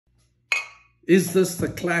Is this the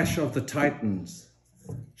clash of the titans?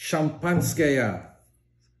 Shampanskoye,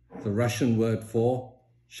 the Russian word for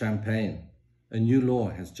champagne. A new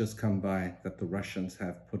law has just come by that the Russians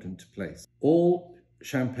have put into place. All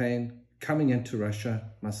champagne coming into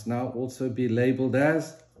Russia must now also be labeled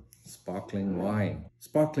as sparkling wine.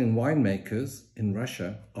 Sparkling winemakers in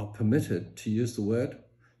Russia are permitted to use the word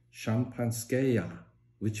shampanskoye,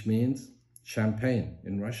 which means champagne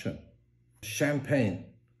in Russian. Champagne,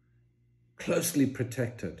 closely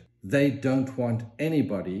protected. They don't want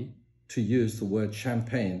anybody to use the word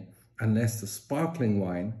champagne unless the sparkling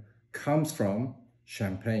wine comes from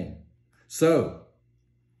champagne. So,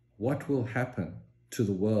 what will happen to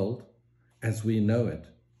the world as we know it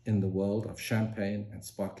in the world of champagne and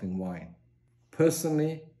sparkling wine?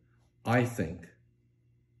 Personally, I think,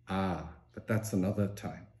 but that's another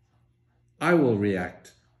time. I will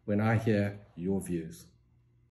react when I hear your views.